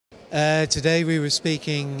Today we were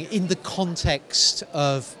speaking in the context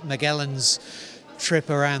of Magellan's trip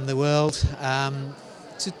around the world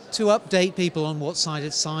to update people on what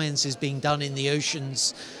science is being done in the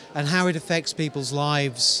oceans and how it affects people's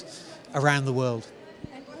lives around the world.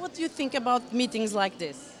 And what do you think about meetings like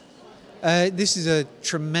this? This is a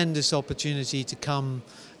tremendous opportunity to come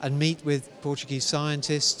and meet with Portuguese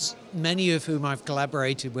scientists, many of whom I've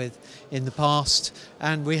collaborated with in the past,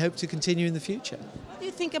 and we hope to continue in the future. What do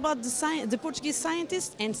you think about the Portuguese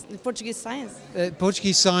scientists and the Portuguese science?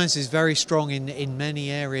 Portuguese science is very strong in many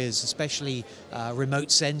areas, especially remote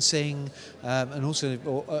sensing and also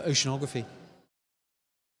oceanography.